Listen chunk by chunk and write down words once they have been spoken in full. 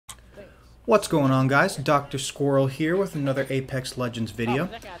What's going on, guys? Dr. Squirrel here with another Apex Legends video.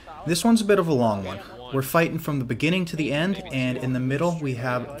 This one's a bit of a long one. We're fighting from the beginning to the end, and in the middle we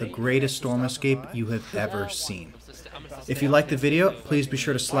have the greatest storm escape you have ever seen. If you like the video, please be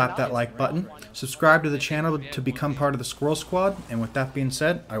sure to slap that like button, subscribe to the channel to become part of the Squirrel Squad, and with that being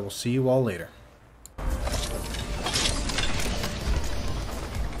said, I will see you all later.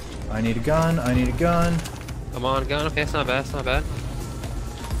 I need a gun, I need a gun. Come on, gun. Okay, it's not bad. It's not bad.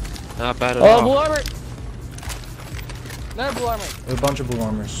 Not bad at all. Oh, blue armor! Another blue armor. There's a bunch of blue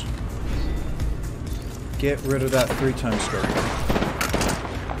armors. Get rid of that 3-time scope.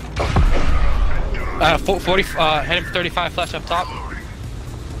 40, hit him 35 flash up top.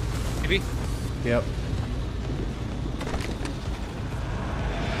 Maybe? Yep.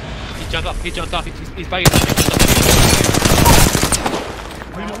 He jumped off. He jumped off. He's by you.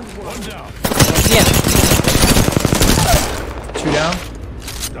 One down. Yeah. 2 down.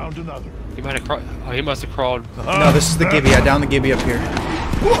 Down to another. He might have crawled. Oh, he must have crawled. No, this is the Gibby. I downed the Gibby up here.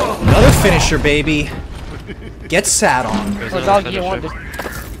 Another finisher, baby. Get sat on. There's What's another all you want? finisher.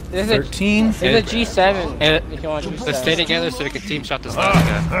 This is a 13. This is a G7. And If you want G7. let's stay together so we can team shot this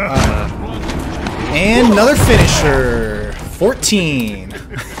last guy. And another finisher. 14.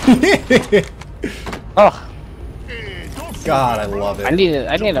 Oh, God, I love I it. need a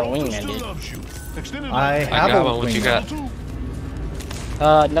wingman, dude. I I have got a one. What you wing.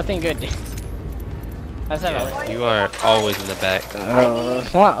 got? Nothing good. That's not bad. You are always in the back.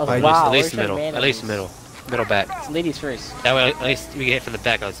 Wow, At least where's middle. the man At least middle. Middle back. Ladies first. That way, at least we get hit from the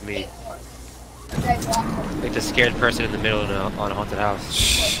back. That's me. Like the scared person in the middle on a haunted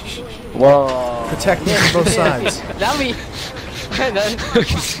house. Whoa. Protect me from both sides. That'll be.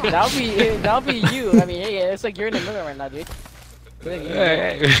 that'll be you. I mean, hey, it's like you're in the middle right now, dude.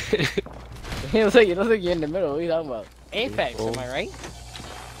 It looks like you're in the middle. What are you talking about? Apex, am I right?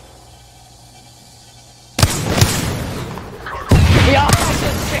 Yeah,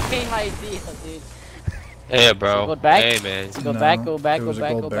 same idea, dude. Hey, bro. Go back. Hey, man. Go No, back, go back, it go was a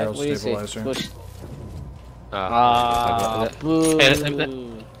back, gold go back. barrel What do you say? stabilizer. Push. Boo. Hey,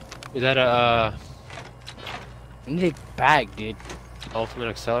 Boo. is that a I need a bag, dude.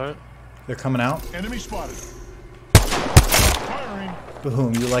 ultimate accelerant? They're coming out. Enemy spotted. Firing.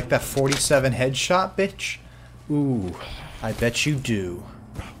 Boom. You like that 47 headshot, bitch? Ooh, I bet you do.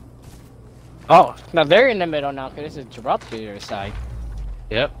 Oh, now they're in the middle now, because this is Gibraltar side.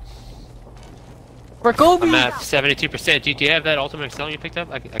 Yep. For Kobe! I'm at 72%. Do you have that ultimate accelerant you picked up?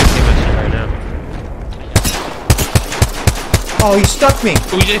 I can get my shit right now. Oh, he stuck me.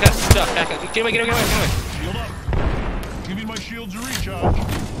 Oh, you just got stuck. Get away, get away, get away, get away. Shield up. Giving my shields a recharge.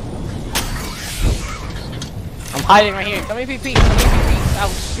 I'm hiding right here. Come here, PP. Come here, PP. I'll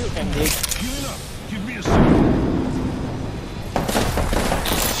shoot him, dude. Healing up. Give me a second.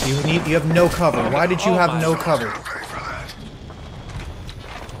 You have no cover. Why did you have no cover?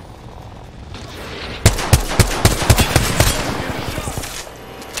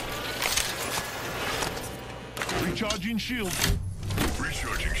 Recharging shield.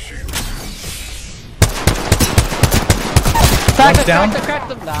 Recharging shield. Crack down. Crack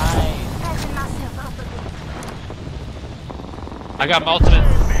them. Nice. I got my ultimate.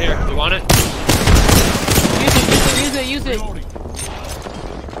 Here, you want it? Use it. Reloading.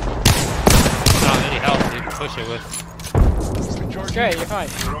 Not any health, you can push it with. Recharging. Great, you're fine.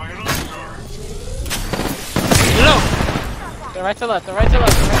 No! The right to left, the right to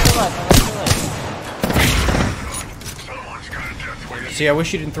left, the right to left, the right to left. See, I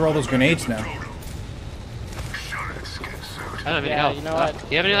wish you didn't throw all those grenades now. I don't have any Yeah, health. you know what? Do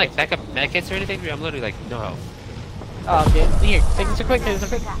you have any like backup medkits or anything? I'm literally like no health. Oh, okay. Here, take this quick, take this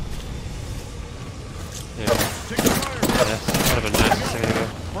quick. Yeah. That would have been nice a second ago.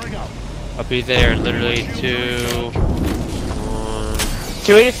 Bring out. I'll be there in literally 2, 1.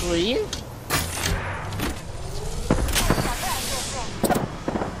 2 to 3?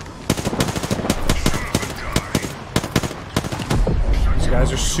 These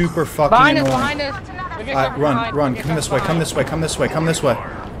guys are super fucking Behind us, annoying. behind us. Run. Come this way. Come this way. Come this way. Come this way.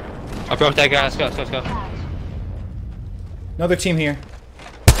 I broke that guy. Let's go. Let's go. Let's go. Another team here.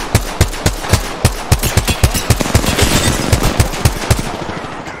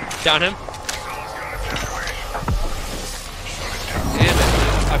 Down him. Damn it.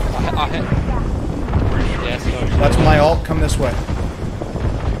 I hit. Yes, no. That's my ult. Come this way.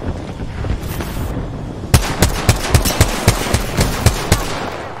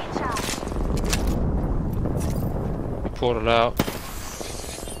 We pulled it out.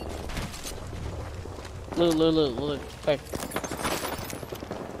 Look. Quick.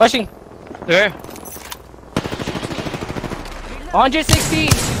 Pushing. There. 160.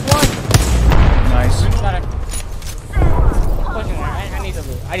 One. Nice. Got it. Pushing her. I need to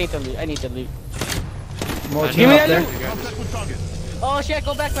loot. I need to loot. I need to loot. More Give team me up that there. loot. Contact with target. Oh shit!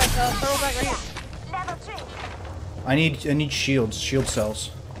 Go back, throw back right here. I need shields. Shield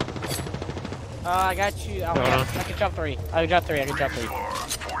cells. I got you. Hold on. I can drop 3. I can drop 3. I can drop 3.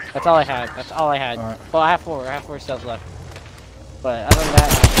 That's all I had. That's all I had. Alright. Well, I have 4. I have 4 cells left. But other than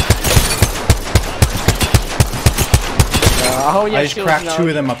that. Oh yeah. I just shields, cracked no. 2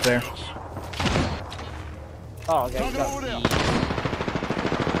 of them up there. Oh, okay. Target over there.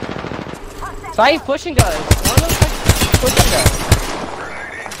 So I pushing guys. One of those like pushing guys.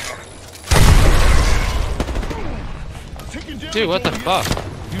 Taking down Dude, what the target. fuck?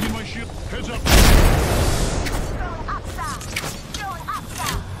 Give me my shield. Heads up.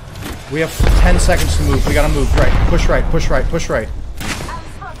 We have 10 seconds to move. We gotta move. Right. Push right. Push right. Push right.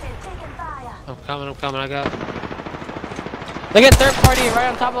 I'm coming, I got it. They get third party right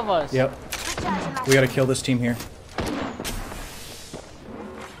on top of us. Yep. We gotta kill this team here.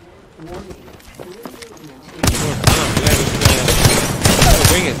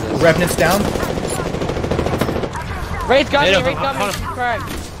 What wing is this? Revenant's down. Raid's got Hit me, him, Raid's got me. hold She's cracked.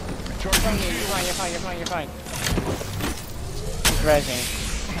 Charging You're shield. fine, you're fine. He's resing.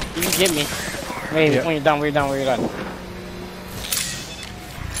 You can get me. Maybe Yep. when you're done, when you're done.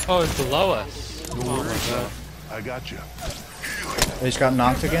 Oh, it's below us. Oh my god. I got you. They just got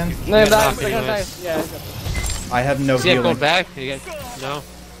knocked again. No, Yeah, that's knock anyways. nice. Yeah. I have no See it go healing. back? You get no?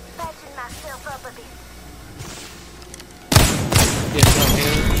 He has no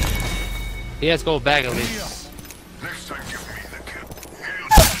healing. He has to go back at least. Next time, give me the kill.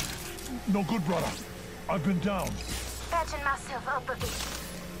 No good, brother. I've been down.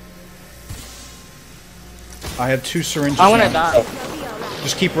 I have 2 syringes. I wanna now. die.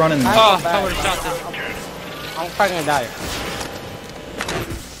 Just keep running. Oh, Back. I would've shot them. I'm probably gonna die.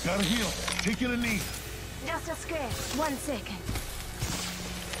 Gotta heal. Taking a knee. Just a scratch. 1 second.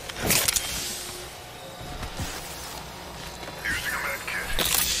 Using a med kit.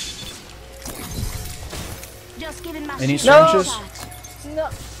 Just giving my Any shield syringes? a shot. No.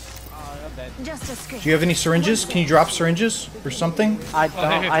 Oh, I'm dead. Just a scratch. Do you have any syringes? Can you drop syringes or something? I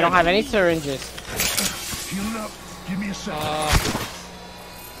don't have any syringes. Healing up. Give me a second.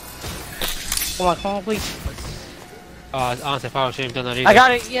 Come on, please. Honestly, if I was shouldn't have done that either. I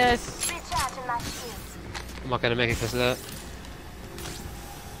got it, yes. Recharging my shields. I'm not gonna make it because of that.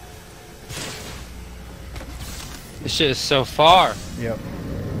 This shit is so far. Yep.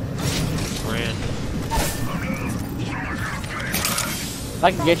 Ran.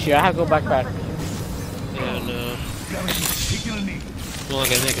 I can get you. I have to go back. Yeah, no. Gotta heal. Taking a knee. I'm not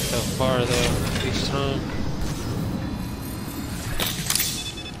gonna make it so far though. Each time.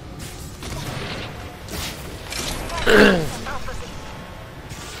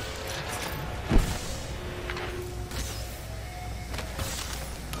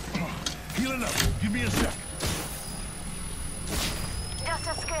 Healing up. Give me a sec. Just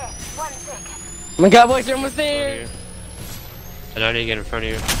a scratch. 1 second. Oh my god, boys, you're almost there. And I need to get in front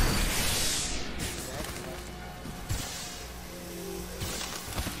of you.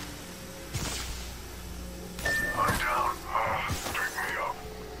 I'm down. Pick me up.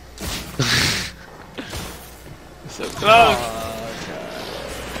 So close.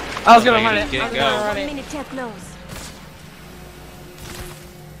 I was gonna Oh, run you it. I can't was go. gonna run 1 it. minute till close.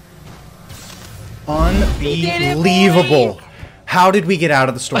 Unbelievable. How did we get out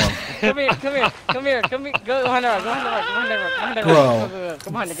of the storm? Come here. Go behind the rock. Bro,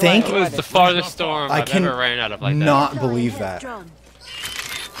 thank- It was the farthest storm I I've can ever ran out of like that. not believe that. Drone.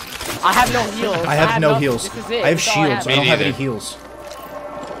 I have no heals. I have no heals. This is it. I have That's all shields. I Me don't have any neither. heals.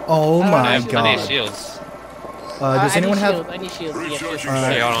 Oh I my I have plenty of god. shields. Does anyone have? I need shields. Yeah, shields.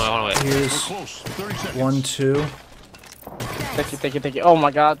 Alright. Hey, hold on, wait. Here's Close. 30 seconds. 1, 2. Thank you. Oh my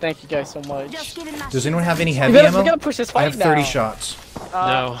god, thank you guys so much. Just giving my Does anyone have any We heavy gotta ammo? push this I fight have 30 now. shots.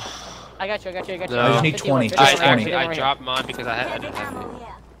 No. I got you. No. I just need 51, 20. 51, Just 20. I dropped mine because I didn't have it. ammo here.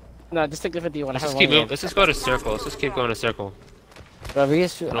 No, just take the 51. I Let's have just one keep moving. hand. Let's just go to circle. Let's just keep going to circle. Bro, we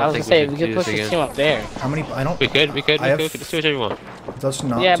just, I don't was gonna think say, we we should could do push this this again. team up there. How many? I don't. We could. I have- Let's do whatever you want. That's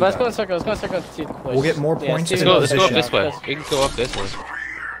not. Yeah, too but let's go bad. in circle. Let's go in circle. To push. We'll get more points see in what Let's go up position. this way. We can go up this way.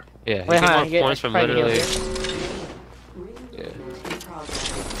 Yeah, you Wait, get hold on, more get- points from try to heal literally. here.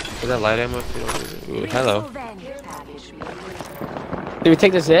 Is that light ammo? Ooh, hello. Do we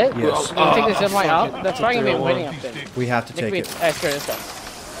take the zip? Yes. Do we take the zip line up? That's probably gonna be waiting up there. We have to take it. Screw this guy.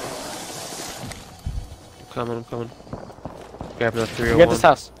 I'm coming. Grab another We 301. get this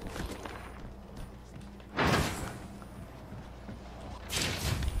house.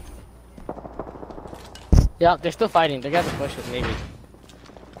 Yeah, they're still fighting. They got to push it, maybe.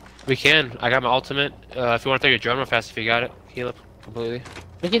 We can. I got my ultimate. If you want to throw your drone real fast, if you got it, heal up completely.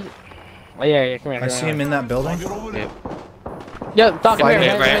 We can. Oh yeah, come here. I see him in that building. Get over there. Yeah. Yo, Doc, come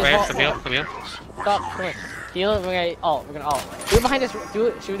here. Fighting. Right. Come here. Doc, come here. Heal. We're gonna ult. Do it behind us. Do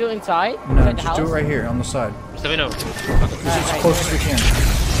it. Should we do it inside? No, Inside the just house? do it right here on the side. Just let me know. As close as we can.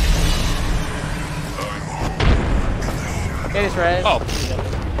 Get this red. Oh.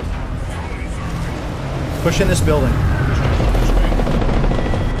 Push in this building.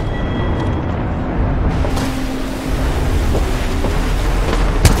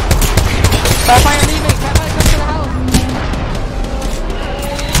 Starfire leaving. Starfire, come to the house.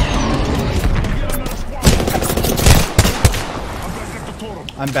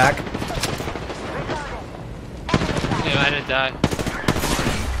 I'm back. Yeah, I didn't die.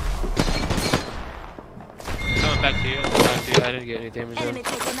 Coming back to you. I didn't get any damage done. Enemy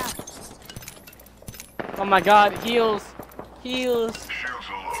taken out. Oh my God, heals. Heals. Shields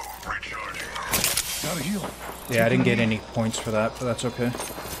are low. Recharging. Gotta heal. Yeah, I didn't get any points for that, but that's okay.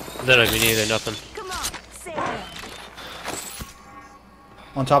 No, me neither. Nothing. Come on, save me.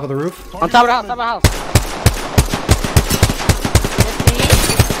 On top of the roof. On top of the house, top of the house. 15.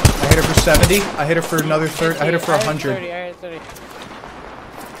 I hit her for 70. I hit her for another 30. I hit her for 100. 30, I hit 30.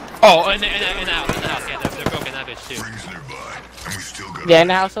 Oh, in the house. Yeah, they're broken that bitch too. Rings nearby. And we still got Yeah, in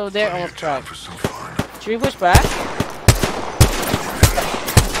the house over there, almost time cracked. for some fun. Should we push back?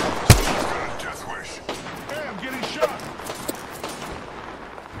 Death wish. Hey, I'm getting shot.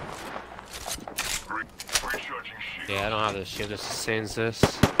 Recharging shield. Yeah, I don't have the shield that sustains this.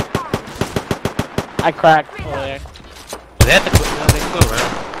 I cracked over there. They have to go. No, they can go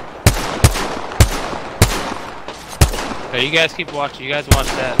around. Hey, you guys keep watching. You guys watch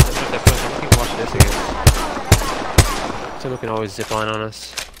that. That's what they're pushing. I'm keep watching this again. Someone can always zip line on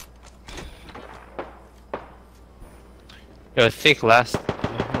us. Yo, I think last.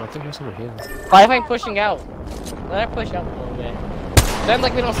 Oh, I think there's someone here. Why am I pushing out? Let her push out a little bit. Then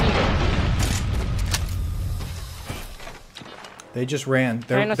like we don't see them. They just ran.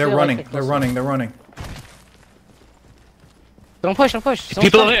 Trying to They're feel running. like They're running. They're running. Don't push, don't push. Don't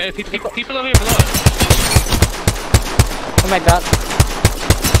People push. over here. People over here below us. Oh my God.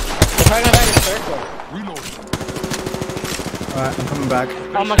 They're trying to find a circle. Reloading. Alright, I'm coming back.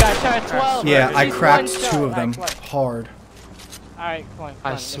 Oh my God, shot at 12. Yeah, I Just cracked one shot. 2 of them Alright, hard. Alright, come on. I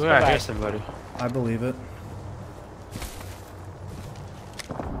let's swear go I hear back. somebody. I believe it.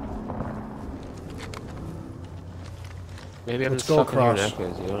 Maybe I'm Let's just go fucking hearing across.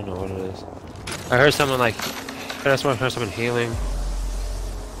 echoes. I don't know what it is. I heard someone like. I heard someone healing.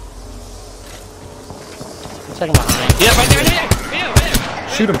 I'm checking behind. Yeah, right there.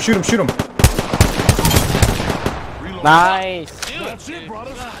 Shoot him, shoot him, shoot him. Reloading. Nice. That's it,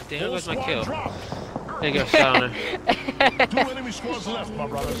 brothers. God damn, Whole where's my squad kill? dropped. They got a shot on her. 2 enemy squads left, my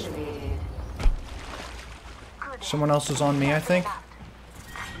brothers. Someone else is on me, I think. Come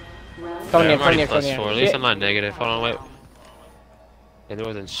Yeah, near, I'm come already near, come plus near. 4. At least I'm not negative. Hold on, wait. Yeah, there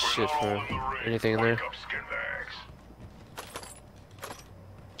wasn't shit for anything in there. Up skin bags.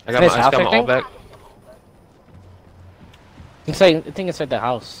 I got This my house, I all think? back. I think it's at the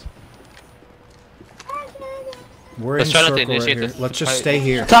house. We're Let's in try not to circle right initiate here. this Let's just fight. stay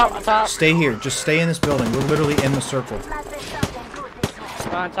here. Top. Stay here. Just stay in this building. We're literally in the circle. Must be something good this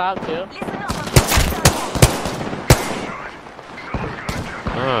way. On top too. Listen up.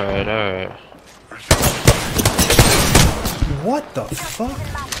 Alright. What the fuck? My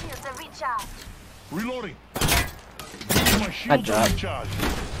shields are recharged. Reloading. My shields are dropped. recharged.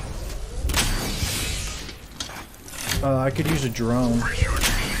 I could use a drone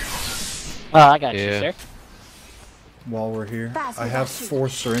Oh, I got you, Yeah. sir. while we're here. Pass me I that have shit. 4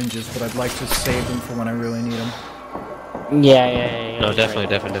 syringes, but I'd like to save them for when I really need them. Yeah. No, definitely.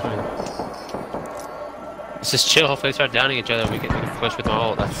 Let's just chill. Hopefully, they start downing each other. We can push with my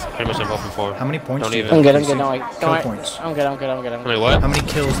ult. That's pretty much what I'm hoping for. How many points Don't do you even- I'm have? good, don't worry. Kill Don't worry. points. I'm good. How many what? How many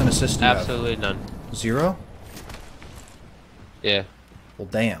kills and assists do you have? Absolutely none. 0? Yeah. Well,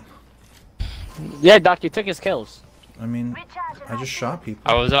 damn. Yeah, Doc, you took his kills. I mean, Recharging I my just shot people.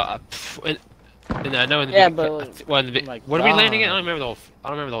 I was and I know in the Yeah, beginning- but- well, in the, oh my what are we landing at? God. I don't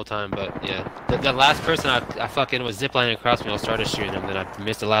remember the whole time, but yeah, the last person I fucking was ziplining across me. I started shooting him, then I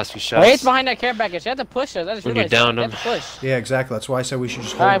missed the last few shots. Wait, it's behind that care package. You have to push us. I just When you realized that. downed You him. have to push. Yeah, exactly. That's why I said we should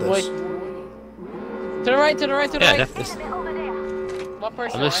just hold Alright, this. boys. To the right. Yeah, right. that's, enemy over there. One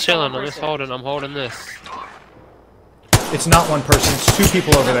person. I'm just I saw chilling. one I'm just person. I'm holding this. It's not 1 person. It's 2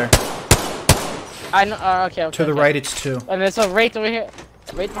 people over there. I know. Okay. To the right, it's 2. And there's a right over here.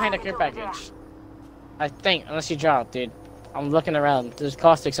 Right behind the care package. I think, unless you drop, dude. I'm looking around. There's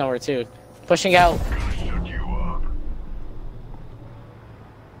caustic somewhere too. Pushing out. Shut you up.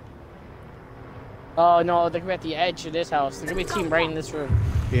 Oh no, they're gonna be at the edge of this house. There's gonna be a team right in this room.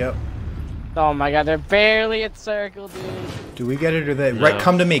 Yep. Oh my god, they're barely at circle, dude. Do we get it or they? No. Right,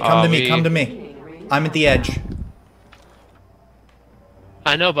 come to me, come to me, come to me. I'm at the edge.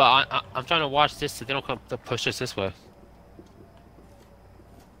 I know, but I'm trying to watch this so they don't come to push us this way.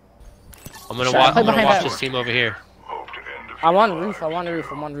 I'm gonna watch this team over here. I'm on roof, I'm on the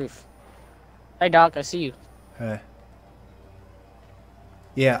roof, I'm on roof. Hey Doc, I see you. Hey.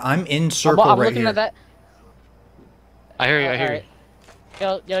 Yeah, I'm in circle I'm right looking here. at that. I hear you, I hear you.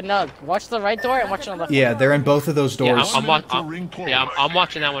 Yo, Nug, watch the right door and watch on the left. Yeah, they're in both of those Yeah, doors. I'm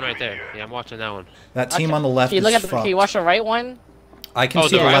watching that one right there. Yeah, I'm watching that one. That team on the left Can you look is at can you fucked. watch the right one? I can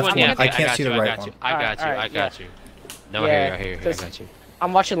see the right left one? one. Yeah, I okay, can't see the right one. I got you. No, I hear you, I got you.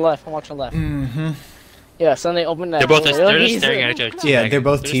 I'm watching left, I'm watching left. Mm-hmm. Yeah, so they open that. They're both door. they're just staring at each other. Yeah, they're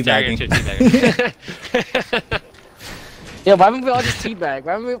both teabagging. Yo, why don't we all just teabag?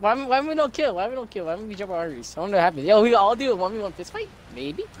 Why don't we don't kill? Why don't we don't kill? Why don't we jump our arteries? I wonder what happens. Yo, we all do a 1v1 fist fight?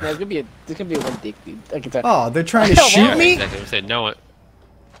 Maybe? No, it's gonna be a one dick, dude. I can tell. Oh, they're trying to shoot me? Exactly. I said no.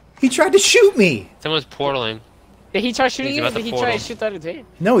 He tried to shoot me! Someone's portaling. Did he try shooting He's you? about Did to he portal. try to shoot the other team?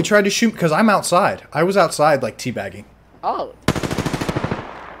 No, he tried to shoot because I'm outside. I was outside, like, teabagging. Oh.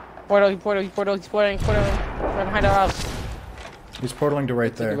 He's portaling right behind our house. He's portaling to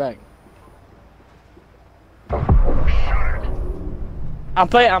right Take it there. back. I'm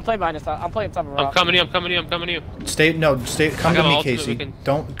playing behind this. I'm playing top of rock. I'm coming to you. Stay, come to got my me, ultimate, Casey. we can-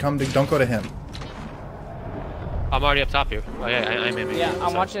 Don't go to him. I'm already up top here. Oh yeah, I'm in. Yeah,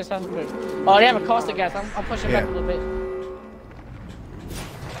 I'm watching this house quick. Oh, they have a caustic gas. I'm pushing back a Yeah. little bit.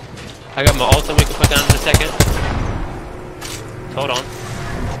 I got my ultimate we can put down in a second. Hold on.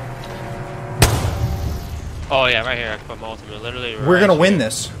 Oh yeah, right here. I can put my ultimate literally right We're gonna win here.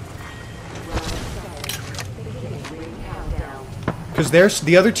 this. Because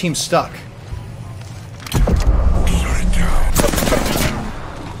the other team's stuck.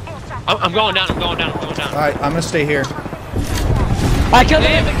 I'm going down. Alright, I'm gonna stay here. I killed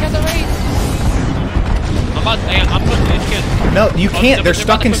him because of race. I'm pushing these kids. No, you can't. They're about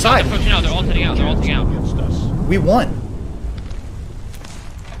stuck to push out, inside. They're pushing out. They're ulting out. We won.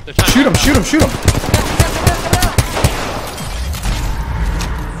 They're trying Shoot him, to- shoot him, shoot him.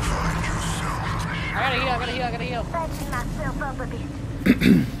 I gotta heal. Patching myself up a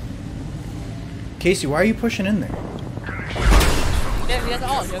bit. Casey, why are you pushing in there? He has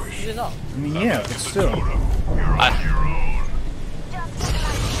all. He has all. I mean, yeah, but still.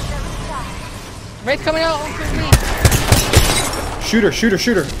 Race coming out on me. Shoot her.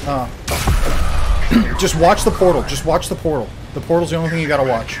 Just watch the portal. The portal's the only thing you gotta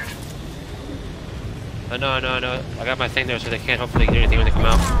watch. I know. I got my thing there so they can't hopefully do anything when they come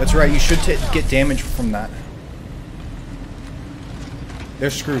out. That's right, you should get damage from that. They're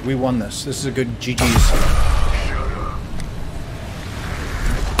screwed. We won this. This is a good GG's.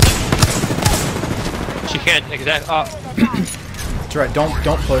 She can't exact. That's right, don't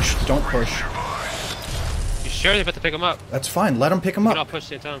push. You sure they're about to pick them up? That's fine, let them pick them We can all up. push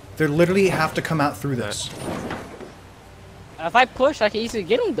the time. They literally have to come out through this. If I push, I can easily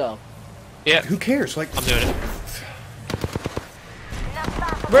get him though. Yeah, Who cares? Like, I'm doing it.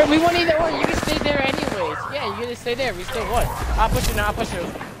 Bro, we won either one. You can stay there anyways. Yeah, you can just stay there. We still won. I'll push you now. I'll push you.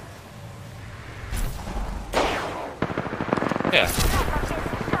 Yeah.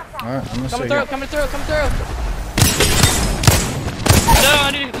 alright, I'm gonna Coming say through. No,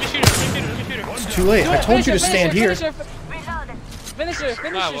 I need to let me shoot her. it's too late. I told you to stand here. Finish her.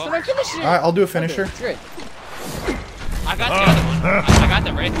 Ah, well. Somebody finish her. Alright, I'll do a finisher. It's good. I got the other one. I got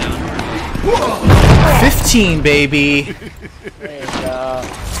the race down. 15, baby. There you go.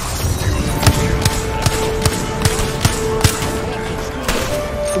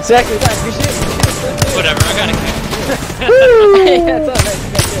 Exactly that. Good shit. Whatever, I got a kill. That's all right.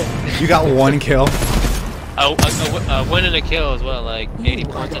 That's good. You got one kill. A win and a kill as well, like 80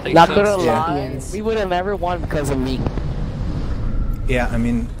 points, I think. Not so. gonna Yeah. lie, we would have never won because of me. Yeah, I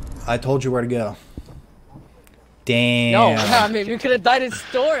mean, I told you where to go. Damn. No, I mean, we could have died in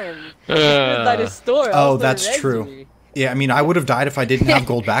Storm. We could have died in Storm. Oh, that's true. Yeah, I mean, I would have died if I didn't have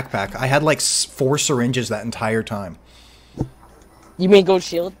gold backpack. I had like 4 syringes that entire time. You mean gold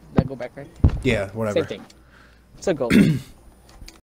shield? That go back, right? Yeah, whatever. Same thing. It's a gold.